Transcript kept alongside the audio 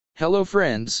Hello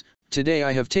friends, today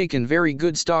I have taken very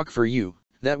good stock for you,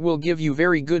 that will give you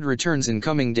very good returns in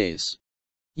coming days.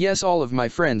 Yes, all of my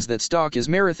friends, that stock is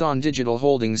Marathon Digital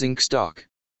Holdings Inc. stock.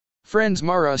 Friends,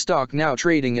 Mara stock now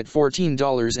trading at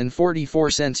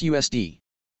 $14.44 USD.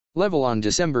 Level on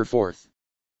December 4th.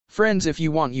 Friends, if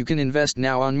you want you can invest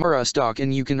now on Mara stock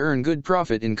and you can earn good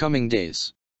profit in coming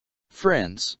days.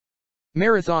 Friends.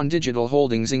 Marathon Digital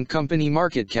Holdings Inc. company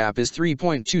market cap is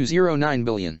 $3.209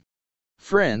 billion.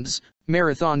 Friends,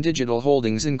 Marathon Digital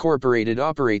Holdings Incorporated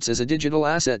operates as a digital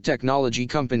asset technology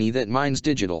company that mines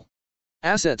digital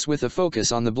assets with a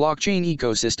focus on the blockchain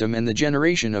ecosystem and the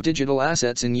generation of digital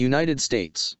assets in United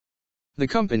States. The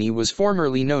company was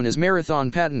formerly known as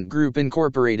Marathon Patent Group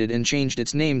Incorporated and changed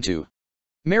its name to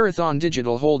Marathon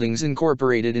Digital Holdings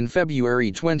Incorporated in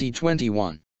February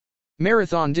 2021.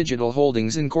 Marathon Digital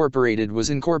Holdings Incorporated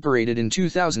was incorporated in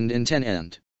 2010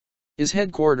 and is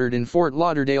headquartered in Fort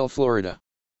Lauderdale, Florida.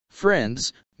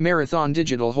 Friends, Marathon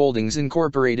Digital Holdings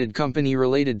Incorporated company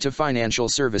related to financial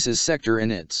services sector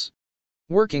and its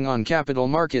working on capital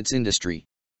markets industry.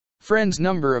 Friends,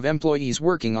 number of employees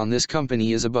working on this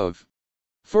company is above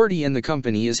 40 and the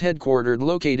company is headquartered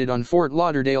located on Fort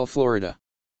Lauderdale, Florida,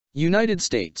 United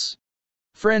States.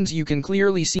 Friends, you can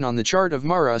clearly see on the chart of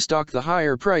Mara stock the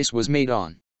higher price was made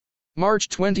on March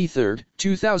 23,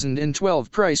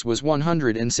 2012. Price was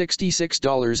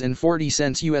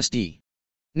 $166.40 USD.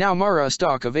 Now Mara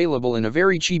stock available in a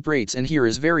very cheap rates, and here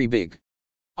is very big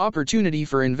opportunity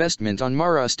for investment on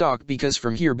Mara stock because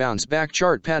from here bounce back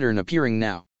chart pattern appearing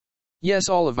now. Yes,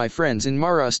 all of my friends, in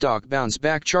Mara stock bounce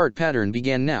back chart pattern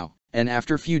began now, and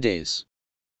after few days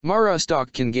Mara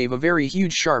stock can give a very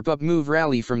huge sharp up move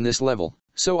rally from this level.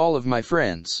 So all of my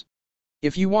friends,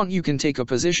 if you want you can take a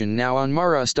position now on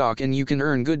Mara stock and you can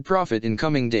earn good profit in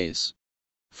coming days.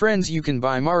 Friends, you can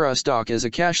buy Mara stock as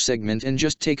a cash segment and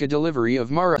just take a delivery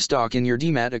of Mara stock in your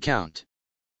demat account.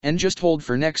 And just hold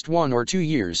for next 1 or 2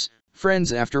 years.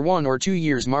 Friends, after 1 or 2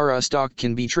 years Mara stock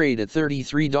can be traded at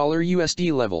 $33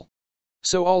 USD level.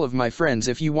 So all of my friends,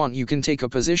 if you want you can take a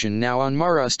position now on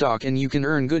Mara stock and you can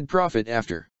earn good profit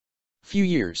after few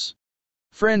years.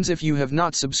 Friends, if you have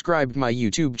not subscribed my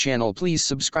YouTube channel, please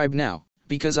subscribe now,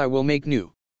 because I will make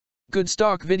new good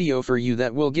stock video for you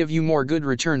that will give you more good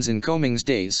returns in coming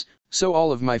days. So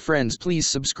all of my friends, please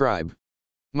subscribe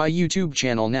my YouTube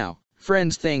channel now.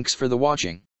 Friends, thanks for the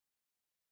watching.